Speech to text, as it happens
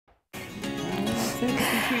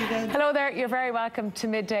Hello there, you're very welcome to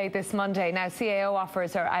Midday this Monday. Now, CAO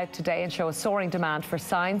offers are out today and show a soaring demand for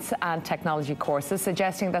science and technology courses,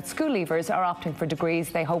 suggesting that school leavers are opting for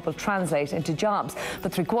degrees they hope will translate into jobs.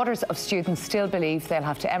 But 3/4 of students still believe they'll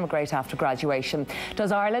have to emigrate after graduation.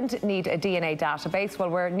 Does Ireland need a DNA database?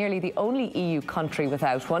 Well, we're nearly the only EU country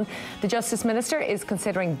without one. The Justice Minister is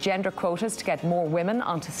considering gender quotas to get more women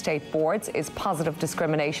onto state boards. Is positive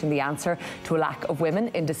discrimination the answer to a lack of women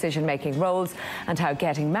in decision-making roles? And how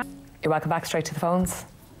getting married. You're welcome back straight to the phones.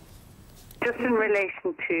 Just in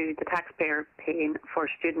relation to the taxpayer paying for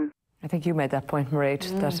students. I think you made that point, Mairead,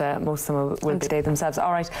 that most of them will stay themselves.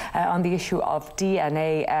 All right, on the issue of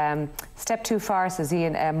DNA, step too far, says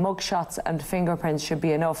Ian, mugshots and fingerprints should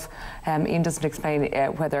be enough. Ian doesn't explain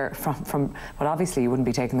whether from well, obviously you wouldn't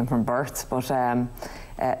be taking them from births, but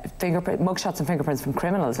mugshots and fingerprints from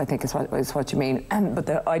criminals, I think is what you mean. But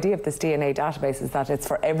the idea of this DNA database is that it's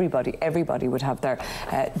for everybody. Everybody would have their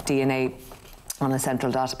DNA on a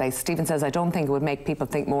central database. Stephen says, I don't think it would make people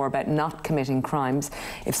think more about not committing crimes.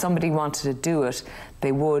 If somebody wanted to do it,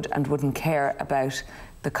 they would and wouldn't care about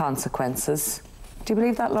the consequences. Do you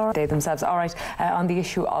believe that, Laura? They themselves. All right, on the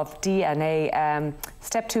issue of DNA,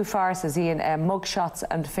 step too far, says Ian, mugshots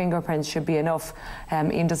and fingerprints should be enough.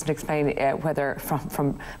 Ian doesn't explain whether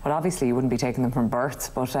from well, obviously you wouldn't be taking them from births,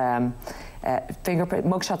 but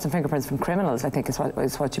mugshots and fingerprints from criminals, I think is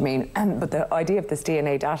what you mean. But the idea of this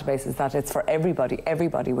DNA database is that it's for everybody.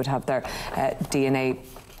 Everybody would have their DNA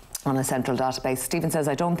on a central database. Stephen says,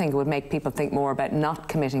 I don't think it would make people think more about not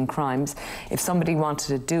committing crimes. If somebody wanted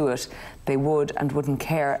to do it, they would and wouldn't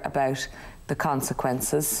care about the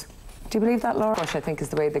consequences. Do you believe that, Laura? Which I think is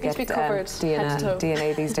the way they get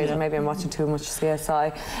DNA these days, or maybe I'm watching too much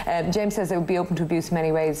CSI. James says it would be open to abuse in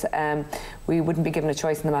many ways. We wouldn't be given a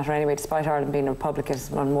choice in the matter anyway, despite Ireland being a republic.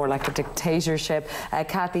 It's more like a dictatorship.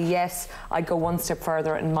 Kathy, yes, I'd go one step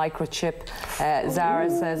further and microchip. Zara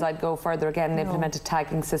says I'd go further again and implement a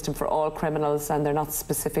tagging system for all criminals, and they're not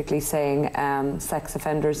specifically saying sex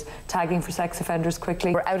offenders, tagging for sex offenders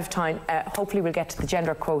quickly. We're out of time. Hopefully we'll get to the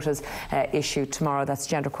gender quotas issue tomorrow. That's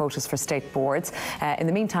gender quotas for state boards. In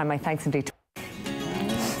the meantime, my thanks indeed to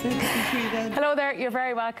Hello there, you're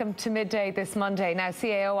very welcome to Midday this Monday. Now,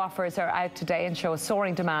 CAO offers are out today and show a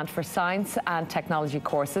soaring demand for science and technology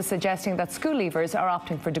courses, suggesting that school leavers are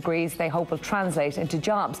opting for degrees they hope will translate into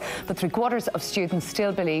jobs. But 3/4 of students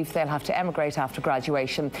still believe they'll have to emigrate after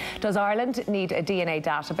graduation. Does Ireland need a DNA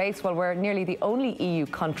database? Well, we're nearly the only EU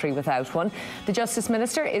country without one. The Justice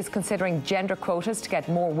Minister is considering gender quotas to get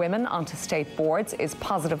more women onto state boards. Is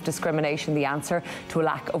positive discrimination the answer to a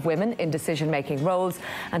lack of women in decision-making roles?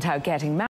 And how getting married